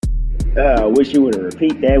Wish you would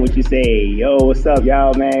repeat that. What you say? Yo, what's up,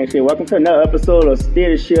 y'all, man? Shit, welcome to another episode of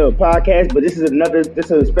Steer the Ship podcast. But this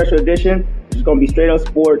is a special edition. It's gonna be straight up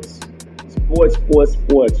sports.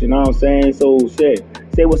 You know what I'm saying? So shit,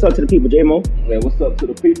 say what's up to the people, J-Mo. Yeah, what's up to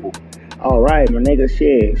the people? All right, my nigga.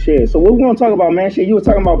 Shit. So what we gonna talk about, man? Shit, you were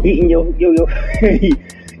talking about beating your your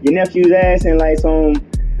nephew's ass in like some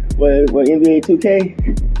what NBA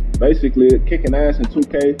 2K. Basically, kicking ass in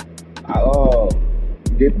 2K. I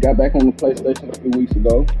got back on the PlayStation a few weeks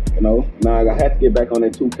ago. You know, now I had to get back on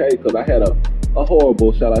that 2K because I had a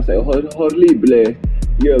horrible, shall I say, horrible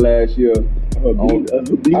year last year. I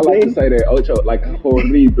like to say that, Ocho, like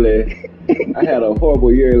horrible. I had a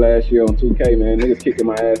horrible year last year on 2K, man. Niggas kicking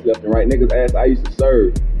my ass left and right. Niggas ass I used to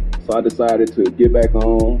serve. So I decided to get back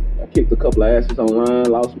on. I kicked a couple of asses online.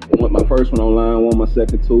 Lost my first one online, won my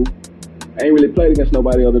second two. I ain't really played against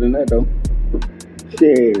nobody other than that, though.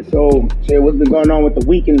 Shit, what's been going on with the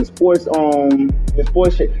week in the sports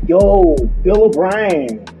shit? Yo, Bill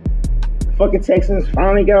O'Brien. Fucking Texans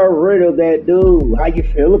finally got rid of that dude. How you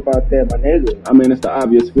feel about that, my nigga? I mean, it's the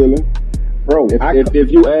obvious feeling. Bro,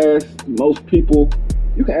 if you ask most people,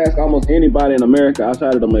 you can ask almost anybody in America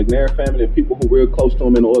outside of the McNair family and people who real close to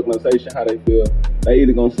him in the organization how they feel. They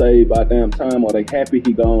either gonna say by damn time or they happy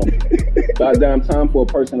he gone. By damn time for a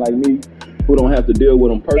person like me who don't have to deal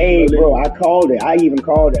with him personally. Hey, bro, I called it. I even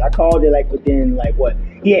called it. I called it like within like what?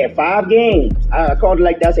 He had 5 games. I called it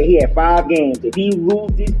like that. I said he had 5 games. If he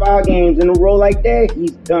loses these 5 games in a row like that,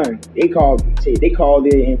 he's done. They called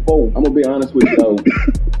it in full. I'm gonna be honest with you though.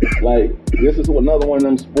 Like, this is another one of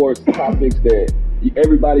them sports topics that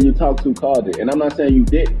everybody you talk to called it. And I'm not saying you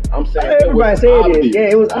didn't. I'm saying everybody said it. Yeah,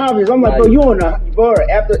 it was obvious. I'm like, bro, you on the bro,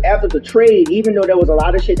 after the trade, even though there was a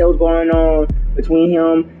lot of shit that was going on between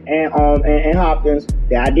him and Hopkins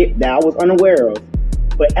that I was unaware of.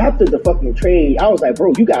 But after the fucking trade, I was like,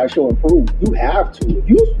 bro, you gotta show and prove. You have to.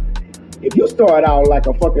 If you start out like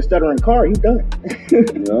a fucking stuttering car, you done.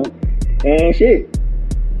 Yeah. And shit.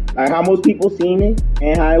 Like how most people seen it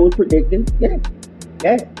and how it was predicted.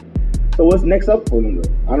 Yeah. So what's next up for them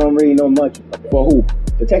though? I don't really know much. For who?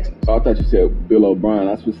 The Texans. Oh, I thought you said Bill O'Brien.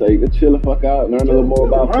 I should say, chill the fuck out, learn a little more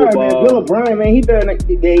about football. Man, Bill O'Brien, man, he better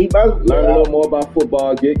learn a little more about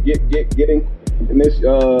football. Get in this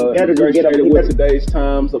ingratiated with today's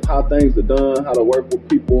times of how things are done, how to work with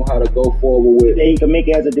people, how to go forward with. That he can make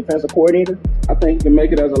it as a defensive coordinator? I think he can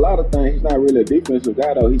make it as a lot of things. He's not really a defensive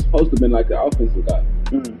guy though. He's supposed to have been like an offensive guy.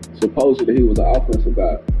 Supposedly he was an offensive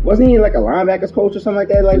guy. Wasn't he like a linebackers coach or something like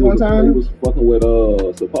that? One time he was fucking with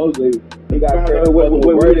supposedly he got with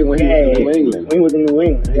Brady when he was in New England. When he was in New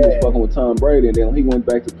England, he was fucking with Tom Brady, and then he went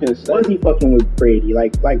back to Penn State. Was he fucking with Brady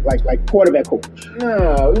like quarterback coach?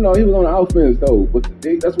 Nah, he was on the offense though. But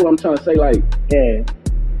that's what I'm trying to say. Like, yeah.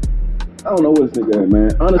 I don't know what this nigga is,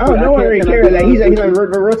 man. Honestly, I don't know where he cares. Like, he's like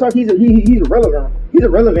real talk. He's irrelevant. He's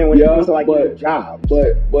irrelevant when it comes to like jobs.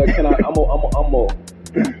 But can I?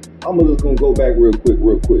 I'm just gonna go back real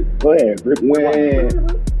quick. Go ahead. When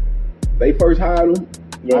they first hired him,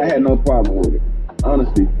 I had no problem with it,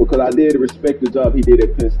 honestly, because I did respect the job he did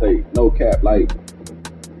at Penn State. No cap, like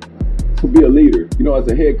to be a leader. You know, as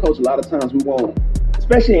a head coach, a lot of times we won't.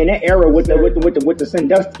 Especially in that era with the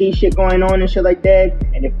Sandusky shit going on and shit like that,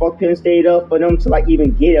 and it fucked Penn State up for them to like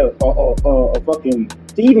even get a fucking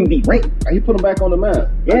to even be ranked. He put them back on the map.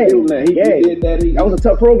 Yeah, he did that. That was a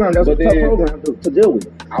tough program. That was a tough program to deal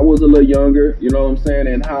with. I was a little younger, you know what I'm saying,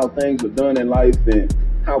 and how things are done in life and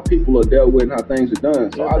how people are dealt with and how things are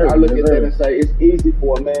done. So I look at that and say it's easy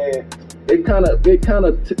for a man. It kind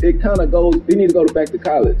of goes. He need to go back to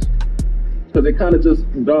college. Because it kind of just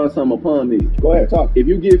dawned something upon me. Go ahead, talk. If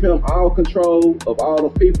you give him all control of all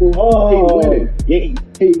the people, he winning. Yeah.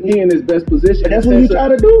 He in his best position. But that's what he try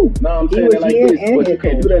to do. No, I'm saying it like this. But you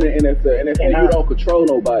can't do that in NFL. NFL, you don't control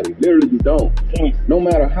nobody. Literally, you don't. No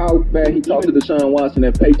matter how bad he talks to Deshaun Watson,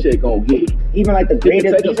 that paycheck gonna hit. Even like the greatest.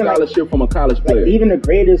 He can take a scholarship from a college player. Even the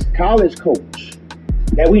greatest college coach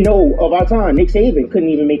that we know of our time, Nick Saban, couldn't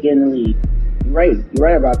even make it in the league. Right, you're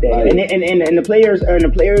right about that. Right. And the players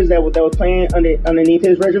that was playing underneath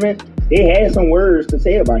his regiment, they had some words to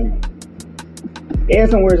say about him.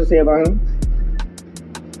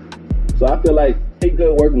 So I feel like he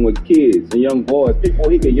good working with kids and young boys, people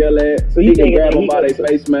he can yell at. So he can grab them by their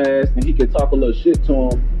face mask and he can talk a little shit to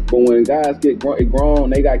them. But when guys get grown,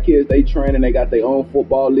 they got kids, they training, they got their own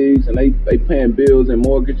football leagues, and they paying bills and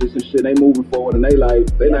mortgages and shit. They moving forward in their life.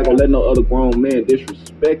 They not gonna let no other grown man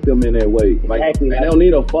disrespect them in that way. Like, exactly. And they don't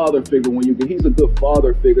need a father figure when he's a good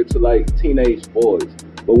father figure to like teenage boys.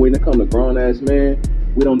 But when it come to grown ass man,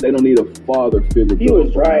 They don't need a father figure. He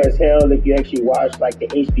was dry as hell. If you actually watched like the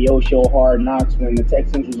HBO show Hard Knocks when the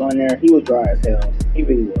Texans was on there, he was dry as hell. He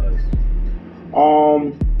really was.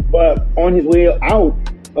 But on his way out,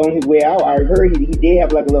 I heard he did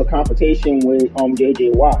have like a little confrontation with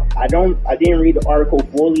JJ Watt. I didn't read the article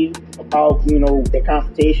fully about the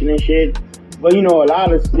confrontation and shit. But a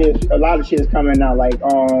lot of shit is coming out. Like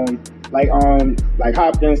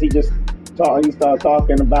Hopkins, he started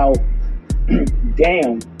talking about.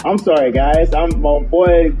 Damn, I'm sorry guys. My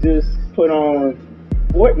boy just put on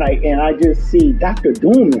Fortnite and I just see Dr.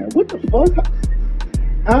 Doom there. What the fuck?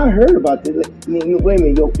 I heard about this. Wait a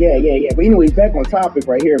minute, yeah. But anyways, back on topic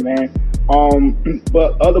right here, man.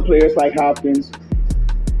 But other players like Hopkins,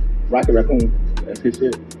 Rocket Raccoon. That's his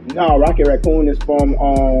shit. No, Rocket Raccoon is from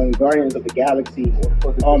Guardians of the Galaxy.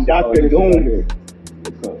 Dr. Doom.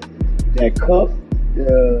 That cup.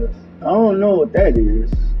 I don't know what that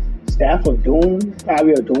is. Staff of Doom,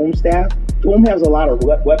 probably a Doom staff. Doom has a lot of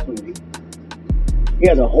weaponry. He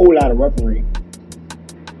has a whole lot of weaponry.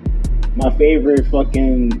 My favorite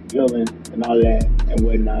fucking villain and all that and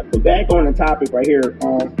whatnot. But back on the topic right here,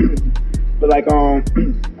 I'm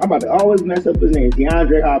about to always mess up his name.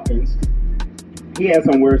 DeAndre Hopkins. He had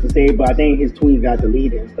some words to say, but I think his tweets got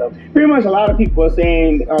deleted and stuff. Pretty much a lot of people are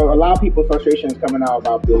saying, a lot of people's frustrations coming out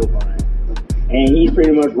about Bill O'Brien. And he's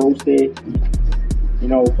pretty much roasted.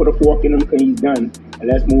 Put a fork in him because he's done. And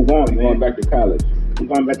let's move on, man. Going back to college. He's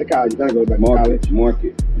going back to college. You gotta go back to college.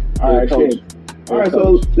 Market. All right, shit. All right,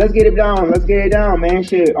 so let's get it down, man.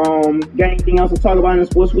 Shit. Got anything else to talk about in the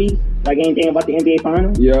sports week? Like anything about the NBA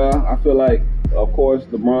Finals? Yeah, I feel like, of course,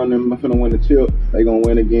 LeBron and them are finna win the chip. They gonna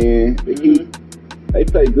win again. The Heat, they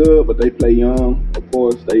play good, but they play young. Of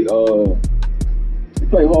course, they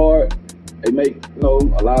play hard. They make a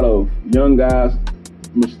lot of young guys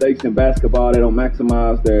mistakes in basketball. They don't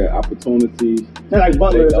maximize their opportunities. Like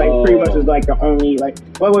Butler is pretty much is like the only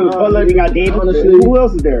Butler. You got Davis. Honestly, who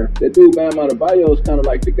else is there? That dude Bam Adebayo is kind of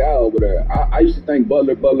like the guy over there. I used to think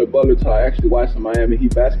Butler till I actually watched some Miami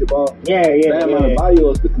Heat basketball. Yeah. Bam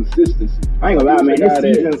Adebayo is the consistency. I ain't gonna lie, man.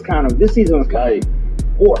 This season was kind of.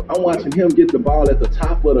 I'm watching him get the ball at the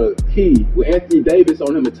top of the key with Anthony Davis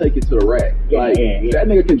on him and take it to the rack. That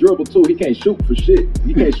nigga can dribble too. He can't shoot for shit.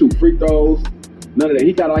 He can't shoot free throws. None of that.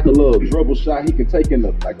 He got like a little dribble shot he can take in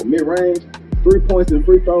a mid-range. 3 points in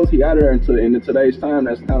free throws. He out of there in today's time.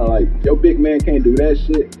 That's kind of like your big man can't do that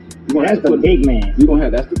shit. That's the big man.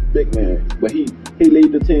 That's the big man. But he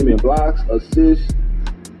lead the team in blocks, assists,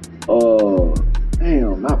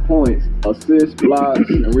 not points, assists, blocks,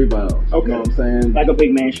 and rebounds. Okay. You know what I'm saying? Like a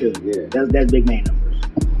big man should. Yeah. That's big man numbers.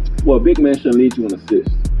 Well, a big man shouldn't lead you in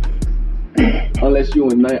assists. Unless you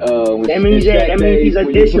that means he's a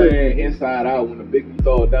disher. Playing inside out, when the big you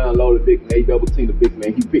throw it down low, the big man, they double team the big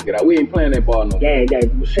man, he pick it out. We ain't playing that ball no more. Yeah,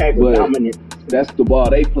 Shaq was dominant. That's the ball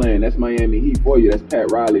they playing. That's Miami Heat for you. That's Pat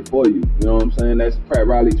Riley for you. You know what I'm saying? That's Pat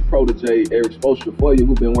Riley's protege, Eric Spoelstra for you,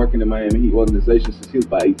 who's been working in Miami Heat organization since he was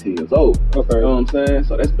about 18 years old. Okay. You know what I'm saying?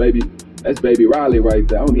 So that's baby Riley right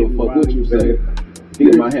there. I don't give a fuck what you say. He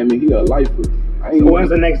in Miami, he a lifer. So when's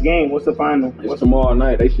the next game? What's the final? It's tomorrow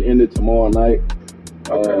night. They should end it tomorrow night.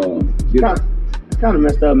 It's kind of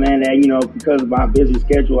messed up, man. That because of my busy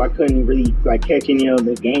schedule, I couldn't really catch any of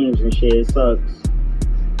the games and shit. It sucks.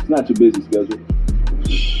 It's not your busy schedule.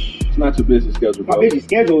 It's not your busy schedule, bro. My busy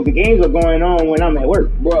schedule. The games are going on when I'm at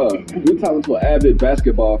work, bro. You're talking to an avid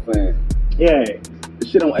basketball fan. Yeah. The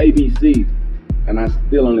shit on ABC, and I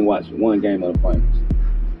still only watch one game of the finals.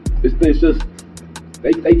 It's just.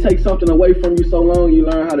 They take something away from you so long, you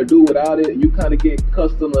learn how to do without it. You kind of get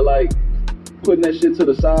accustomed to putting that shit to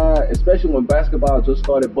the side, especially when basketball just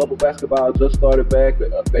started, bubble basketball just started back.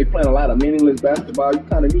 They playing a lot of meaningless basketball. You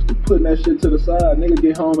kind of used to putting that shit to the side. Nigga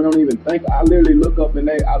get home and don't even think. I literally look up and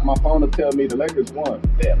my phone will tell me the Lakers won.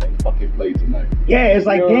 Damn, they fucking played tonight. Yeah, it's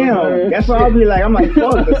like, damn. That's why I'll be like, I'm like,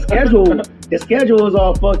 fuck, the schedule is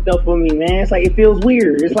all fucked up for me, man. It's like, it feels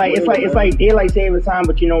weird. It's like daylight saving time,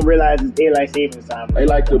 but you don't realize it's daylight saving time. They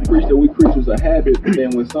like to preach that we creatures of habit, but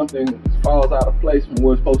then when something falls out of place from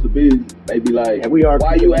where it's supposed to be, they be like,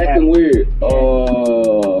 why you acting weird?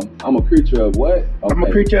 I'm a creature of what? Okay. I'm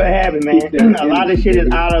a creature of habit, man. A lot of shit is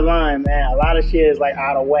out of line, man. A lot of shit is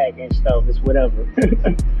out of whack and stuff. It's whatever.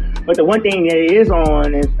 But the one thing that is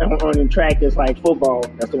on the track is football.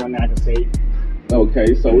 That's the one that I can say.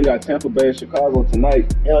 Okay, so we got Tampa Bay and Chicago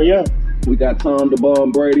tonight. Hell yeah. We got Tom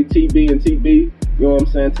DeBon Brady, TB and TB. You know what I'm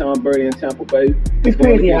saying? Tom Brady and Tampa Bay. It's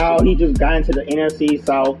crazy how he just got into the NFC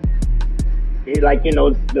South.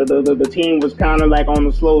 The team was kind of on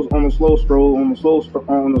the slow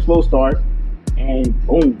start, and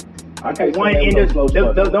boom, I can't One say in they was no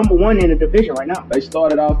slow the start. number one in the division right now. They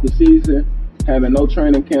started off the season having no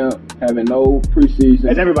training camp, having no preseason.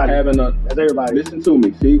 That's everybody. That's everybody. Listen to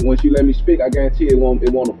me. See, once you let me speak, I guarantee it won't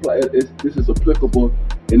apply. This is applicable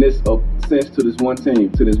in this sense to this one team,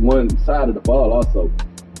 to this one side of the ball. Also,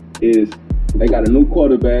 is they got a new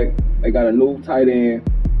quarterback, they got a new tight end.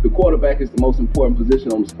 The quarterback is the most important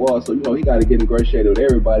position on the squad, so he got to get ingratiated with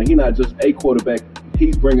everybody. He's not just a quarterback;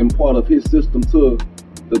 he's bringing part of his system to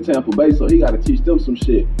the Tampa Bay, so he got to teach them some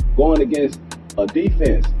shit. Going against a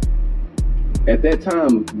defense at that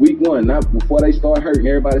time, week one, not before they start hurting,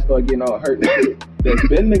 everybody start getting all hurt. That's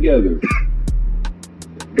been together.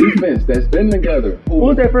 Defense that's been together. Who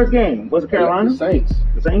was that first game? Was it Carolina? The Saints.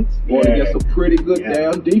 The Saints? Going against a pretty good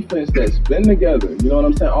damn defense that's been together. You know what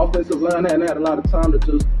I'm saying? Offensive line hadn't had a lot of time to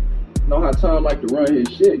just know how Tom like to run his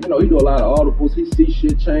shit. He do a lot of audibles. He see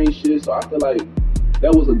shit, change shit. So I feel like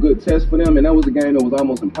that was a good test for them, and that was a game that was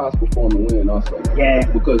almost impossible for them to win also. Yeah.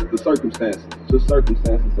 Because the circumstances, just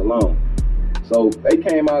circumstances alone. So they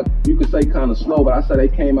came out, you could say kind of slow, but I say they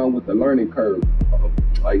came out with the learning curve.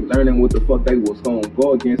 Like learning what the fuck they was going to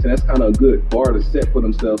go against, and that's kind of a good bar to set for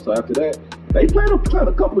themselves. So after that, they played a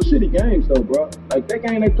couple of shitty games though, bro. Like that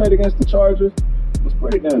game they played against the Chargers was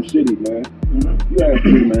pretty damn shitty, man. Mm-hmm. You asked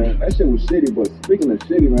me, man. That shit was shitty, but speaking of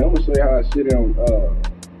shitty, man, I'm going to show you how I shitty on,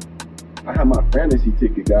 I have my fantasy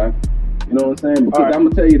ticket, guy. You know what I'm saying? Because I'm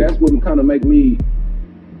going to tell you, that's what kind of make me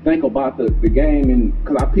think about the game, and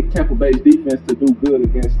because I picked Tampa Bay's defense to do good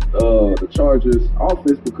against the Chargers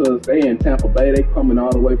offense, because they in Tampa Bay, they coming all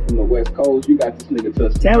the way from the West Coast. You got this nigga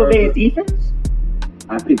touching Tampa Bay's defense?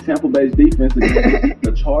 I picked Tampa Bay's defense against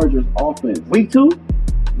the Chargers offense. Week 2?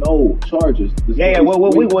 No, Chargers.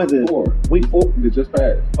 What week was it? Week 4. It just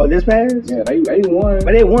passed. Oh, this passed? Yeah, they won.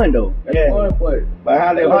 But they won though. They won, but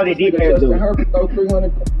how they defense do? Justin Herbert throw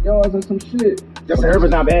 300 yards and some shit. Justin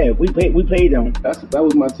Herbert's not bad. We played them. That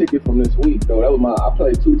was my ticket from this week though. I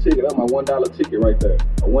played 2 tickets. That was my $1 ticket right there.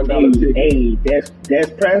 A $1 ticket. Hey, Dak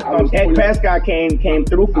Prescott came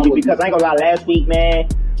through for you, because I ain't gonna lie, last week, man,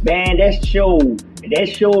 that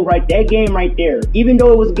game right there, even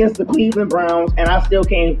though it was against the Cleveland Browns, and I still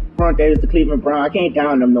can't front that it's the Cleveland Browns, I can't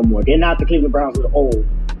down them no more. They're not the Cleveland Browns as a whole.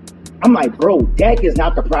 I'm like, bro, Dak is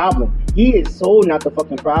not the problem. He is so not the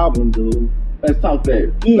fucking problem, dude. Let's talk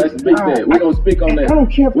that. Let's speak that. We're going to speak on that. I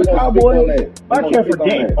don't care for Cowboys. I care for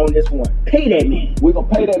Dak on this one. Pay that man. We're going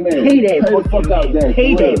to pay that man. Pay the fuck out Dak.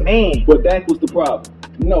 Pay that man. But Dak was the problem.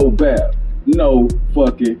 No bad. No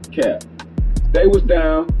fucking cap. They was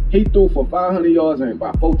down. He threw for 500 yards and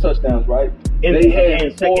about 4 touchdowns, right? They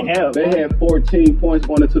had 14 points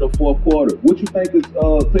going into the fourth quarter. What you think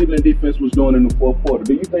Cleveland defense was doing in the fourth quarter?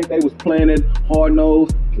 Do you think they was playing it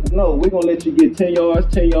hard-nosed? No, we're going to let you get 10 yards,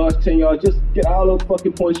 10 yards, 10 yards. Just get all those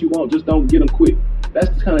fucking points you want. Just don't get them quick. That's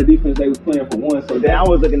the kind of defense they was playing for one. So I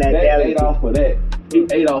was looking at that. He ate off of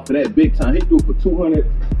that big time. He threw for 200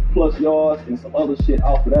 plus yards and some other shit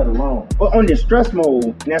off of that alone. But on this stress mode,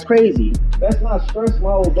 and that's crazy. That's not stress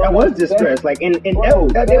mode, bro. That was distress. Like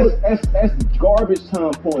that's garbage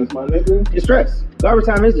time points, my nigga. Distress. Garbage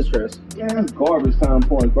time is distress. Yeah, that's garbage time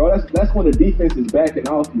points, bro. That's when the defense is backing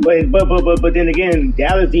off you. But then again,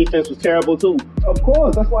 Dallas defense was terrible too. Of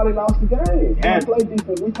course, that's why they lost the game. Yeah. They play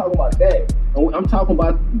defense. We talking about Dak. I'm talking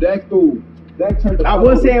about Dak through. I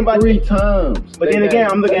was saying about 3 times. But then again,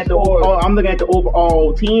 I'm looking at the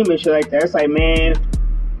overall team and shit like that. It's like, man,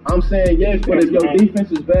 I'm saying yes, but if your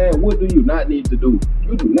defense is bad, what do you not need to do?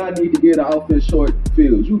 You do not need to get an offense short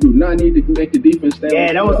fields. You do not need to make the defense stand.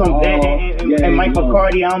 Yeah, that was some and Mike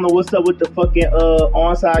McCarty. I don't know what's up with the fucking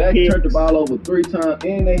onside kick. They turned the ball over 3 times,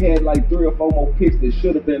 and they had like 3 or 4 more picks that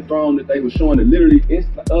should have been thrown that they were showing. That literally, it's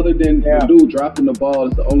other than the dude dropping the ball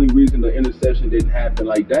is the only reason the interception didn't happen.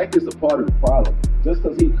 Like Dak is a part of the problem. Just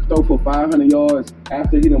because he throw for 500 yards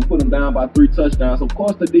after he done put him down by 3 touchdowns, of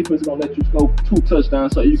course the defense is gonna let you score 2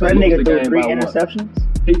 touchdowns so you can lose the game by 1. Interceptions?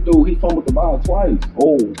 He fumbled the ball twice.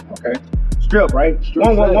 Oh, okay. Strip, right?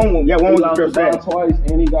 One was a strip sack. Twice,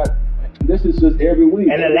 and he got. This is just every week.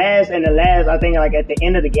 And the last, I think like at the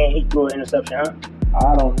end of the game, he threw an interception, huh?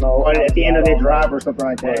 I don't know. Or at the end of their drive or something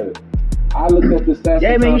like that. I looked at the stats.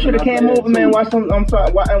 Yeah, man, you should have came over, man. Watch the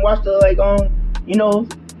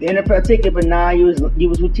the NFL ticket, but nah, you was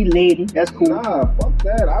with your lady. That's cool. Nah, fuck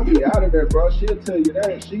that. I'll be out of there, bro. She'll tell you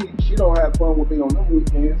that. She don't have fun with me on them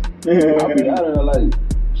weekends. I'll be out of there like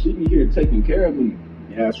she be here taking care of me.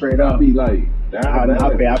 Yeah, straight up. I'll be like, I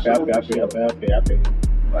pay.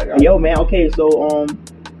 Like, yo, man. Okay, so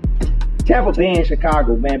Tampa Bay and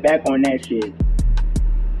Chicago, man. Back on that shit.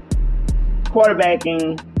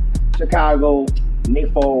 Quarterbacking Chicago, Nick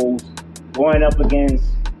Foles going up against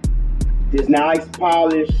this nice,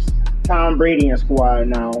 polished Tom Brady and squad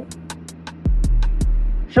now.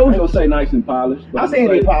 I ain't gonna say nice and polished. I'm saying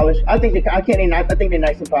they polished. I think I think they're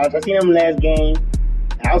nice and polished. I seen them last game.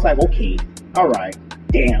 I was like, okay, all right,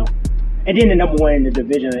 damn. And then the number one in the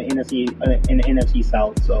division in the NFC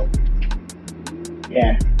South. So,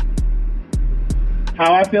 yeah.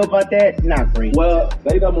 How I feel about that? Not great. Well,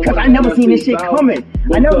 they because I never seen this shit coming.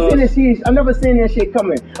 I never seen this shit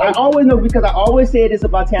coming. I always know because I always said this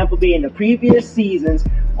about Tampa Bay in the previous seasons.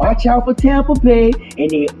 Watch out for Tampa Bay, and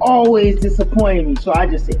they always disappointed me. So I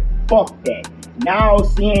just said, fuck that. Now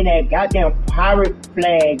seeing that goddamn pirate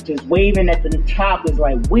flag just waving at the top is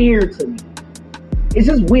like weird to me. It's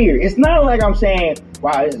just weird. It's not like I'm saying,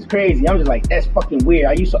 wow, this is crazy. I'm just like, that's fucking weird.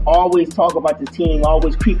 I used to always talk about this team,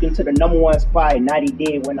 always creeping to the number one spot, and now they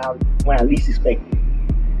did when I least expected.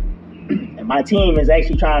 And my team is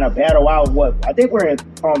actually trying to battle out what I think we're in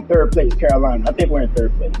third place, Carolina. I think we're in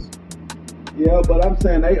third place. Yeah, but I'm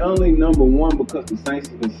saying they only number one because the Saints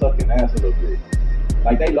have been sucking ass a little bit.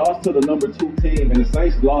 Like they lost to the number 2 team, and the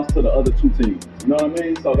Saints lost to the other 2 teams. You know what I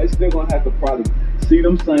mean? So they still gonna have to probably see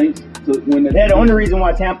them Saints to win. That's the only reason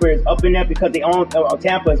why Tampa is up in there because they own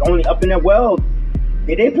Tampa is only up in there. Well,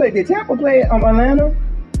 did Tampa play Atlanta?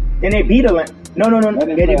 Then they beat Atlanta. No.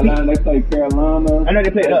 They played Carolina. I know they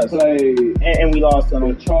played us. And we lost to them.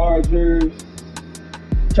 The Chargers.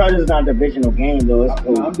 Chargers is not a divisional game though.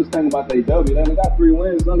 I'm just thinking about they W. They only got 3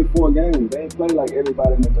 wins, only 4 games. They ain't play like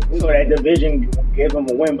everybody in the division. So that division gave them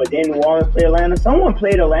a win, but then New Orleans played Atlanta. Someone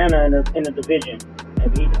played Atlanta in the division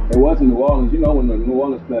and beat them. It wasn't New Orleans. You know when the New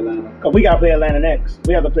Orleans play Atlanta. Cause we gotta play Atlanta next.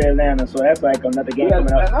 We have to play Atlanta, so that's like another game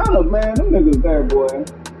coming up. Atlanta, man, them niggas there, boy.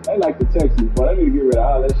 They like the Texans, but they need to get rid of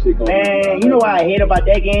all that shit going on. Man, you know what I hate about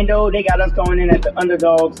that game though? They got us going in at the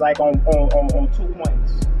underdogs like on 2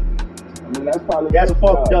 points. I mean, that's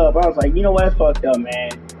fucked up. I was like, you know what? That's fucked up,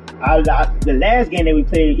 man. The last game that we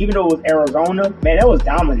played, even though it was Arizona, man, that was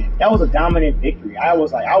dominant. That was a dominant victory. I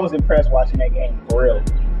was impressed watching that game, for real.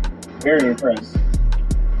 Very impressed.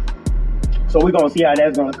 So we're going to see how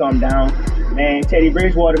that's going to come down. Man, Teddy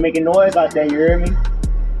Bridgewater making noise out there, you hear me?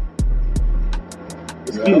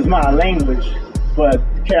 Excuse my language, but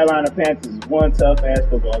the Carolina Panthers is one tough-ass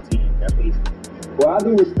football team. That's what he's saying. Well, I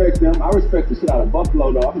do respect them. I respect the shit out of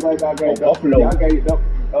Buffalo, though. I feel like I gave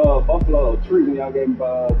Buffalo a treat when y'all gave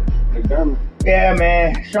McDermott. Yeah,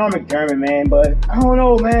 man. Sean McDermott, man. But I don't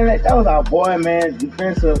know, man. That was our boy, man.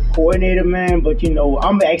 Defensive coordinator, man. But, you know,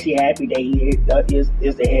 I'm actually happy that he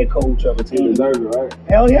is the head coach of a team. He deserves it, right?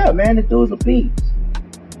 Hell yeah, man. The dude's a beast.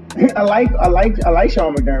 I like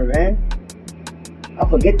Sean McDermott, man. I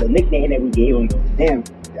forget the nickname that we gave him, though. Damn.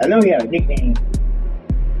 I know he had a nickname.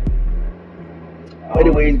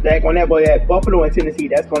 Anyways, back on that, boy, at Buffalo and Tennessee,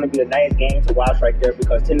 that's going to be a nice game to watch right there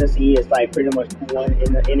because Tennessee is like pretty much one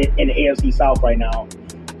in the AFC South right now,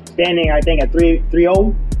 standing I think at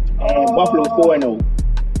 3-0, and Buffalo's 4-0.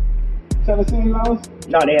 Tennessee lost?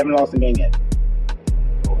 No, they haven't lost a game yet.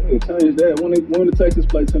 Oh, they changed that. When the Texans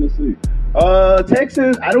play Tennessee?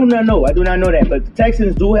 Texans, I do not know that, but the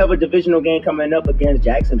Texans do have a divisional game coming up against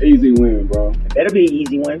Jacksonville. Easy win, bro. It better be an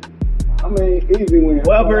easy win. I mean, easy win.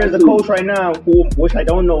 Whoever is the coach right now, which I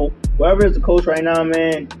don't know, whoever is the coach right now,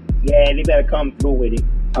 man, yeah, they better come through with it.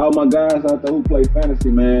 All my guys out there who play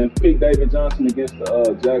fantasy, man, pick David Johnson against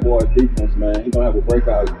the Jaguars defense, man. He's going to have a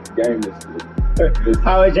breakout game this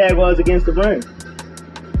How is Jaguars against the Browns?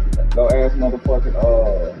 Go ask motherfucking,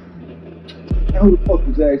 who the fuck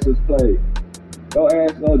the Jags just played? Go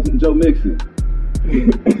ask Joe Mixon.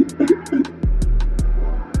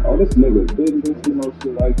 Oh, this nigga didn't do no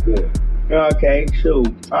shit like that. Okay, shoot.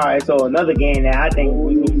 All right, so another game that I think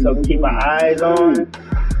we need to keep our eyes on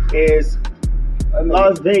is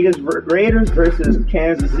Las Vegas Raiders versus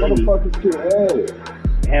Kansas City. Motherfuckers too ass.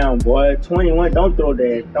 Damn, boy, 21. Don't throw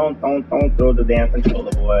that. Don't throw the damn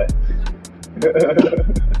controller, boy.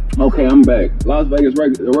 Okay, I'm back. Las Vegas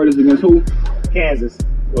Raiders against who? Kansas.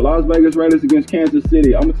 Well, Las Vegas Raiders against Kansas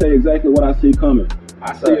City. I'm gonna tell you exactly what I see coming.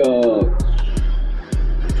 I see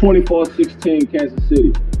 24-16 Kansas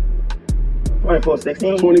City.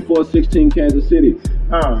 24-16? 24-16 Kansas City.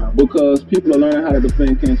 Because people are learning how to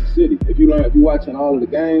defend Kansas City. If you're watching all of the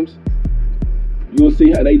games, you'll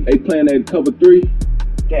see how they playing that cover 3.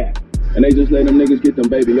 Yeah. And they just let them niggas get them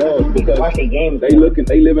baby yards because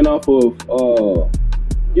they living off of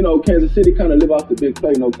Kansas City kind of live off the big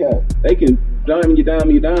play, no cap. They can dime you,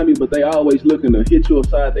 but they always looking to hit you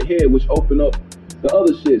upside the head, which open up the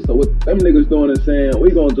other shit. So what them niggas doing is saying,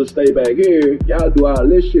 we gonna just stay back here, y'all do all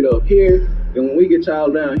this shit up here, and when we get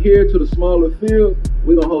y'all down here to the smaller field,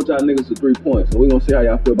 we gonna hold y'all niggas to 3 points. So we gonna see how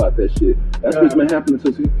y'all feel about that shit. That's what's been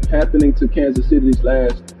happening to Kansas City these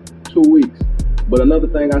last 2 weeks. But another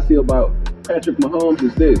thing I see about Patrick Mahomes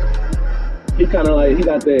is this. He kind of like, he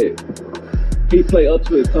got that, he play up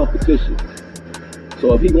to his competition.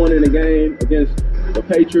 So if he going in a game against the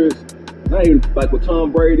Patriots, not even like with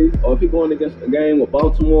Tom Brady, or if he going against a game with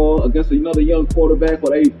Baltimore, against another young quarterback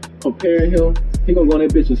where they comparing him, he gonna go in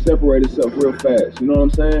that bitch and separate himself real fast. You know what I'm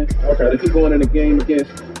saying? Okay. But if he going in a game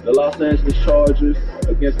against the Los Angeles Chargers,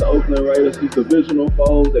 against the Oakland Raiders, he's divisional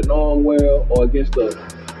foes that know him well, or against the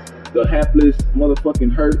hapless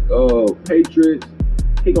motherfucking hurt Patriots,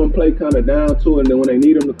 he gonna play kind of down to it, and then when they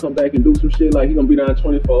need him to come back and do some shit, like he gonna be down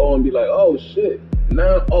 24-0 and be like, oh shit,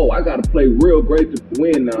 now, I gotta play real great to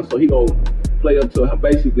win now, so he gonna play up to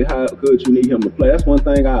basically how good you need him to play. That's one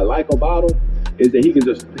thing I like about him, is that he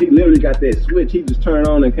literally got that switch, he just turn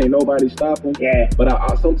on and can't nobody stop him. Yeah. But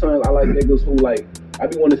I sometimes I like niggas who like, I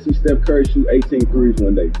be wanting to see Steph Curry shoot 18 threes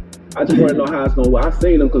one day. I just want to know how it's gonna work. I've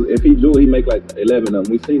seen him, because if he do it, he make like 11 of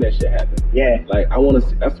them. We've seen that shit happen. Yeah. Like, I want to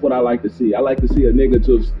see, that's what I like to see. I like to see a nigga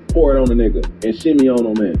just pour it on a nigga and shimmy on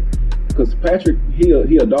him, man. Because Patrick, he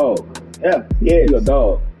a dog. Yeah, he is. He a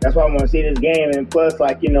dog. That's why I want to see this game. And plus,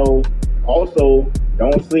 like, you know, also,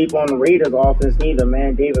 don't sleep on the Raiders offense neither,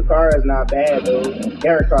 man. David Carr is not bad, though.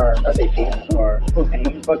 Derek Carr. I say David Carr. And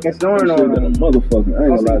he's fucking snoring on him. Motherfucker. I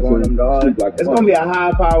ain't gonna lie to him, dog. like it's gonna be a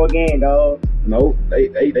high power game, dog. No, they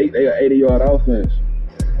an 80-yard offense.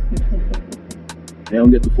 They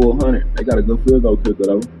don't get the full 100. They got a good field goal kicker,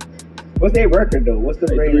 though. What's their record, though? What's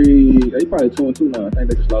the rating? They probably 2-2 now. I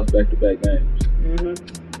think they just lost back-to-back games.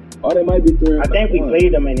 Mm-hmm. Or they might be 3. I think we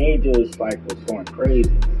played them and they just like was going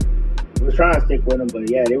crazy. We was trying to stick with them, but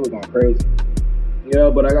yeah, they were going crazy.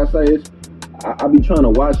 Yeah, but like I say, I be trying to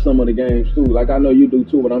watch some of the games too. Like I know you do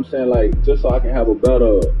too, but I'm saying like just so I can have a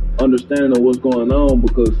better understanding of what's going on,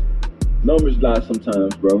 because numbers lie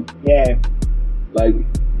sometimes, bro. Yeah. Like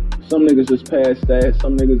some niggas just pass stats,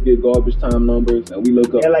 some niggas get garbage time numbers, and we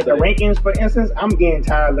look up. Yeah, like the rankings, for instance, I'm getting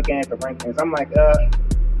tired of looking at the rankings. I'm like,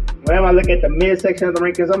 whenever I look at the midsection of the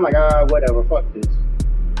rankings, I'm like, whatever, fuck this.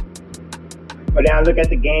 But then I look at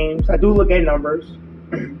the games. I do look at numbers.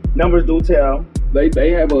 Numbers do tell. They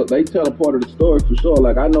tell a part of the story for sure.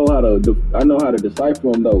 Like I know how to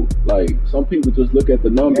decipher them though. Like some people just look at the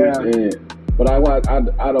numbers but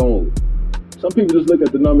I don't. Some people just look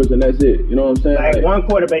at the numbers and that's it. You know what I'm saying? Like one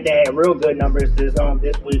quarterback that had real good numbers this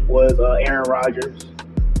week was Aaron Rodgers.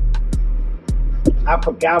 I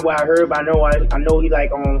forgot what I heard, but I know he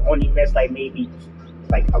like only missed like maybe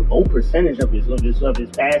like a low percentage of his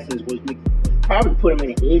passes, which probably put him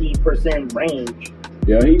in the 80% range.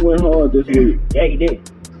 Yeah, he went hard this week. Yeah, he did.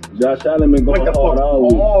 Josh Allen been going hard all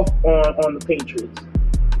week. Off on the Patriots.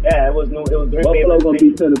 Yeah, it was Green Bay. Buffalo gonna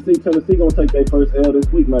beat Tennessee. Tennessee gonna take their first L this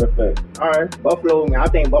week, matter of fact. All right, Buffalo. I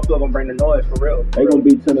think Buffalo gonna bring the noise for real. They gonna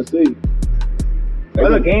beat Tennessee.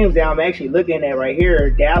 Other games that I'm actually looking at right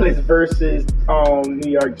here: Dallas versus New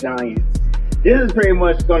York Giants. This is pretty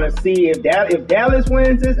much gonna see if Dallas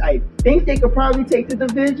wins this. I think they could probably take the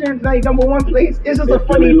division, like number one place. It's just if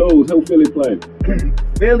Philly lose, who Philly play?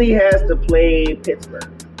 Philly has to play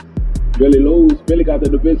Pittsburgh. Philly lose. Philly got the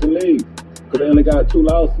division lead because they only got 2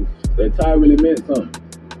 losses. That tie really meant something.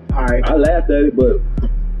 All right. I laughed at it, but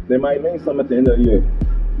they might mean something at the end of the year.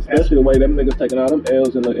 Especially the way them niggas taking out them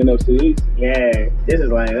L's in the NFC East. Yeah, this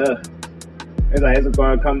is like, it's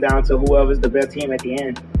going to come down to whoever's the best team at the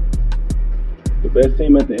end. The best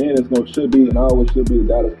team at the end should be and always should be the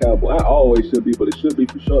Dallas Cowboys. I always should be, but it should be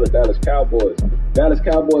for sure the Dallas Cowboys. Dallas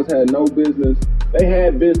Cowboys had no business. They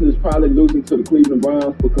had business probably losing to the Cleveland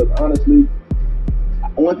Browns because honestly,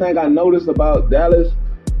 one thing I noticed about Dallas,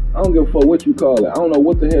 I don't give a fuck what you call it. I don't know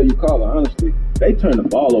what the hell you call it, honestly. They turn the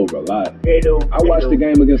ball over a lot. They do. I watched the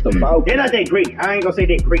game against the Falcons. They're not that great. I ain't gonna say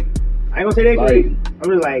they're great. I'm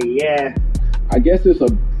just like, yeah. I guess it's a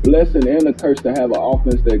blessing and a curse to have an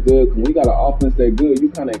offense that good. When we got an offense that good, you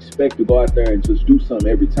kind of expect to go out there and just do something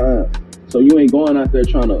every time. So you ain't going out there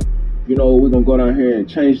trying to, we're gonna go down here and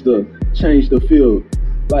change the field.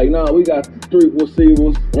 Like, no, we got 3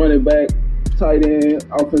 receivers, running back, tight end,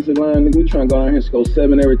 offensive line. We trying to go down here and score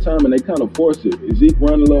 7 every time, and they kind of force it. Zeke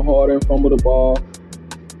running a little harder and fumble the ball.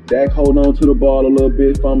 Dak holding on to the ball a little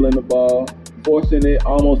bit, fumbling the ball. Forcing it,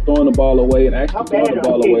 almost throwing the ball away, and actually throwing the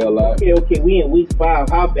ball away a lot. Okay, we in week 5.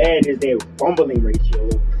 How bad is their fumbling ratio?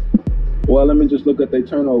 Well, let me just look at their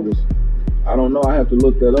turnovers. I don't know. I have to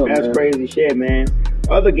look that up. That's crazy shit, man.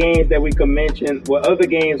 Other games that we could mention, other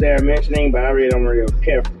games that are mentioning, but I really don't really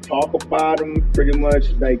care to talk about them. Pretty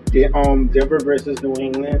much like Denver versus New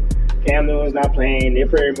England. Cam Newton's not playing. They're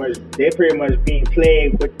pretty much being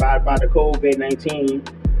plagued by the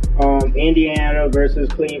COVID-19. Indiana versus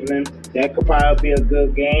Cleveland. That could probably be a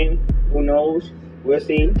good game. Who knows? We'll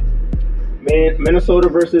see. Minnesota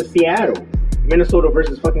versus Seattle. Minnesota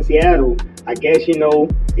versus fucking Seattle. I guess, it'll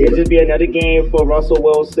just be another game for Russell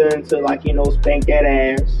Wilson to spank that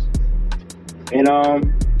ass. And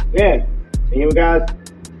yeah. And we got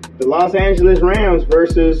the Los Angeles Rams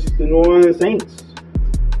versus the New Orleans Saints.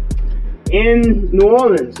 In New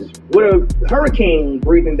Orleans, with a hurricane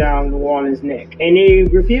breathing down New Orleans' neck, and they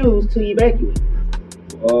refused to evacuate.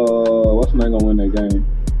 What's the name gonna win that game?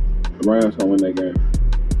 The Rams gonna win that game.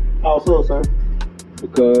 Oh, so, sir?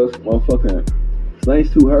 Because motherfucking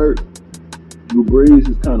Saints too hurt. Drew Brees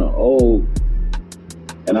is kind of old,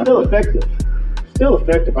 and still effective. Still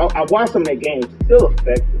effective. I watched some of that game. Still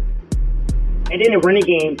effective. And then the running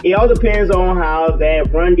game, it all depends on how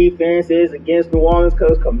that run defense is against New Orleans,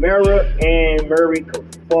 because Kamara and Murray could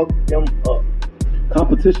fuck them up.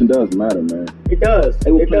 Competition does matter, man. It does.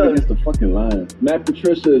 They were playing against the fucking Lions. Matt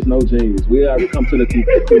Patricia is no genius. We have to come to the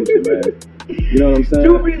conclusion, man. You know what I'm saying?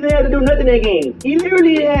 Drew Brees didn't have to do nothing in that game. He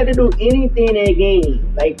literally didn't have to do anything in that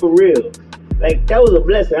game. Like, for real. Like, that was a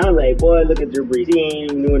blessing. I was like, boy, look at Drew Brees. He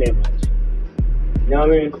ain't even doing that much. You know what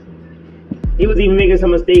I mean? He was even making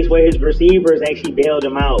some mistakes where his receivers actually bailed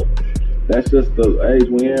him out. That's just the age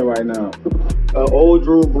we in right now. Old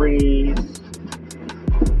Drew Brees.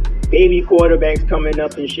 Baby quarterbacks coming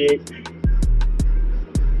up and shit.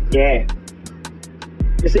 Yeah.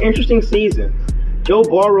 It's an interesting season. Joe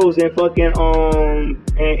Burrows and fucking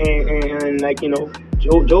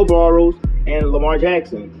Joe Burrows and Lamar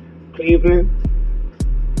Jackson. Cleveland,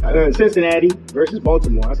 Cincinnati versus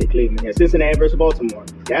Baltimore. I say Cleveland. Yeah, Cincinnati versus Baltimore.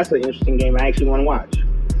 That's an interesting game I actually want to watch.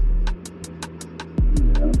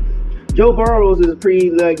 Yeah. Joe Burrows is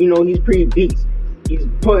he's pretty beast. He's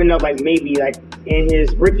putting up maybe in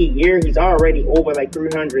his rookie year, he's already over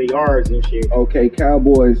 300 yards and shit. Okay,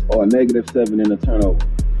 Cowboys are -7 in the turnover.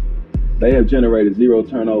 They have generated 0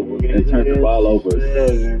 turnovers and turned the ball over.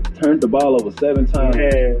 Turned the ball over 7 times.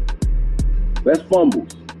 Yeah. That's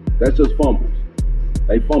fumbles. That's just fumbles.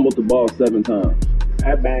 They fumbled the ball 7 times.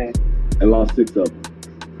 That bad. And lost 6 of them.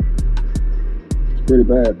 It's pretty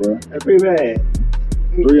bad, bro. That's pretty bad.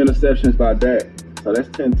 3 interceptions by Dak. So that's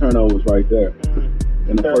 10 turnovers right there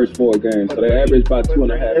in the first 4 games. So they averaged about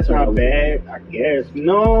 2.5 That's turnovers. not bad, I guess.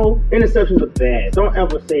 No, interceptions are bad. Don't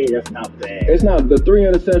ever say that's not bad. It's not. The 3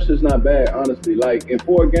 interceptions not bad, honestly. In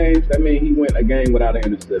 4 games, that means he went a game without an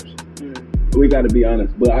interception. We got to be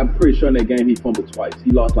honest. But I'm pretty sure in that game he fumbled twice.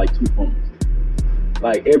 He lost 2 fumbles.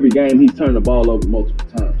 Every game he's turned the ball over multiple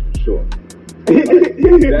times, for sure.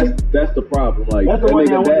 That's the problem. That's the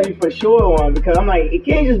one I want to be for sure on, because I'm it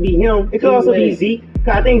can't just be him. It could also be Zeke.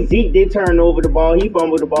 Cause I think Zeke did turn over the ball. He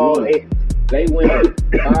fumbled the ball. They went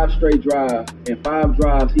 5 straight drives. In 5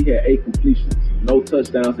 drives, he had 8 completions, no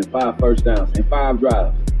touchdowns, and 5 first downs. In 5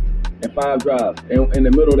 drives. And in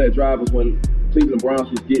the middle of that drive was when Cleveland Browns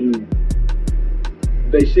was getting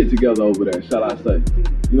they shit together over there, shall I say.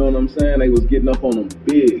 You know what I'm saying? They was getting up on him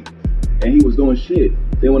big, and he was doing shit.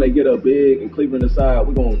 Then when they get up big and Cleveland decide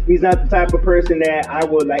he's not the type of person that I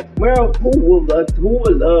would who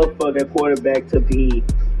would love for their quarterback to be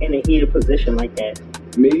in a heated position like that?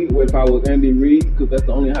 Me, if I was Andy Reid, because that's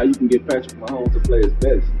the only how you can get Patrick Mahomes to play his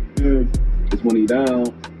best. It's when he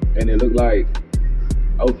down, and it look like,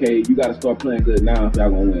 okay, you got to start playing good now if y'all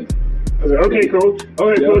gonna win. I was like, okay, coach.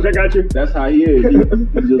 Okay, coach, I got you. That's how he is. He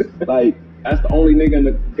just that's the only nigga in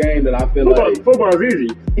the game that I feel football's easy.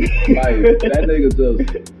 That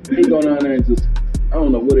nigga he go down there and just, I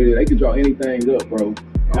don't know what it is. They can draw anything up, bro.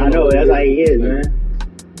 I know, that's how he is, man.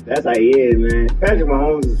 That's how he is, man. Patrick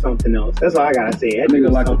Mahomes is something else. That's all I gotta say. That nigga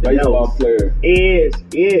like a baseball player. He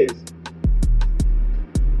is.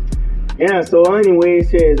 Yeah, so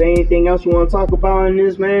anyways, is there anything else you want to talk about in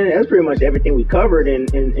this, man? That's pretty much everything we covered in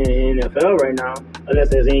NFL right now. Unless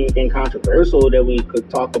there's anything controversial that we could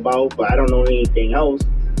talk about, but I don't know anything else.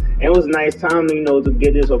 And it was a nice time, to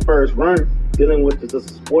get this a first run, dealing with this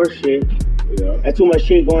sports shit. Yeah. There's too much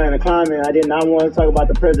shit going on in the climate. I did not want to talk about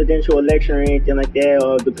the presidential election or anything like that,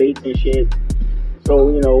 or debates and shit.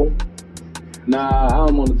 So, Nah, I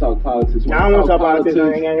don't want to talk politics. I don't want to talk politics.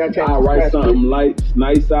 I'll write something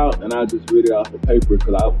nice out, and I'll just read it off the paper.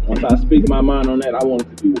 Because once I speak my mind on that, I want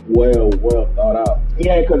it to be well thought out.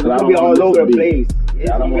 Yeah, because it's going to be all over the place. It's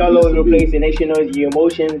going to be all over the place, and they should know your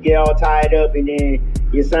emotions get all tied up, and then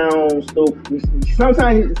you sound stupid.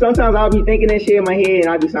 Sometimes I'll be thinking that shit in my head, and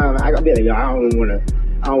I'll be like, yo, I don't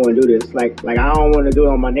want to do this. Like I don't want to do it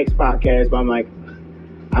on my next podcast, but I'm like,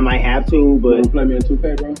 I might have to. But you play me in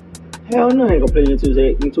 2K, bro? Hell no, I ain't gonna play you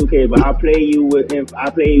in 2K, but I'll play you with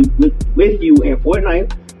you in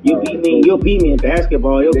Fortnite. You'll beat me in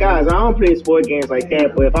basketball. Yo, guys, I don't play sport games like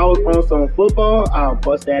that, but if I was on some football, I'll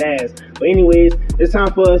bust that ass. But anyways, it's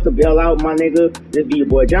time for us to bail out, my nigga. This be your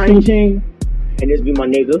boy Johnny Ching, and this be my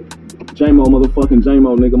nigga. J-Mo, motherfucking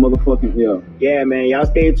J-Mo, nigga, motherfucking, yeah. Yeah, man, y'all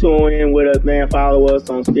stay tuned in with us, man. Follow us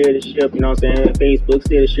on Steer the Ship, you know what I'm saying? Facebook,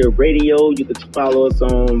 Steer the Ship Radio. You can follow us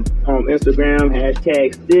on Instagram,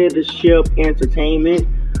 hashtag Steer the Ship Entertainment.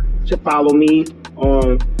 You follow me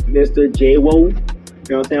on Mr. J-Wo, you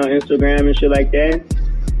know what I'm saying, on Instagram and shit like that.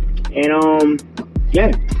 And,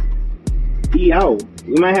 yeah, be out.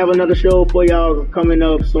 We might have another show for y'all coming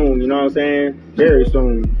up soon, you know what I'm saying? Very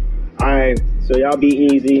soon. Alright, so y'all be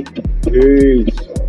easy. Peace.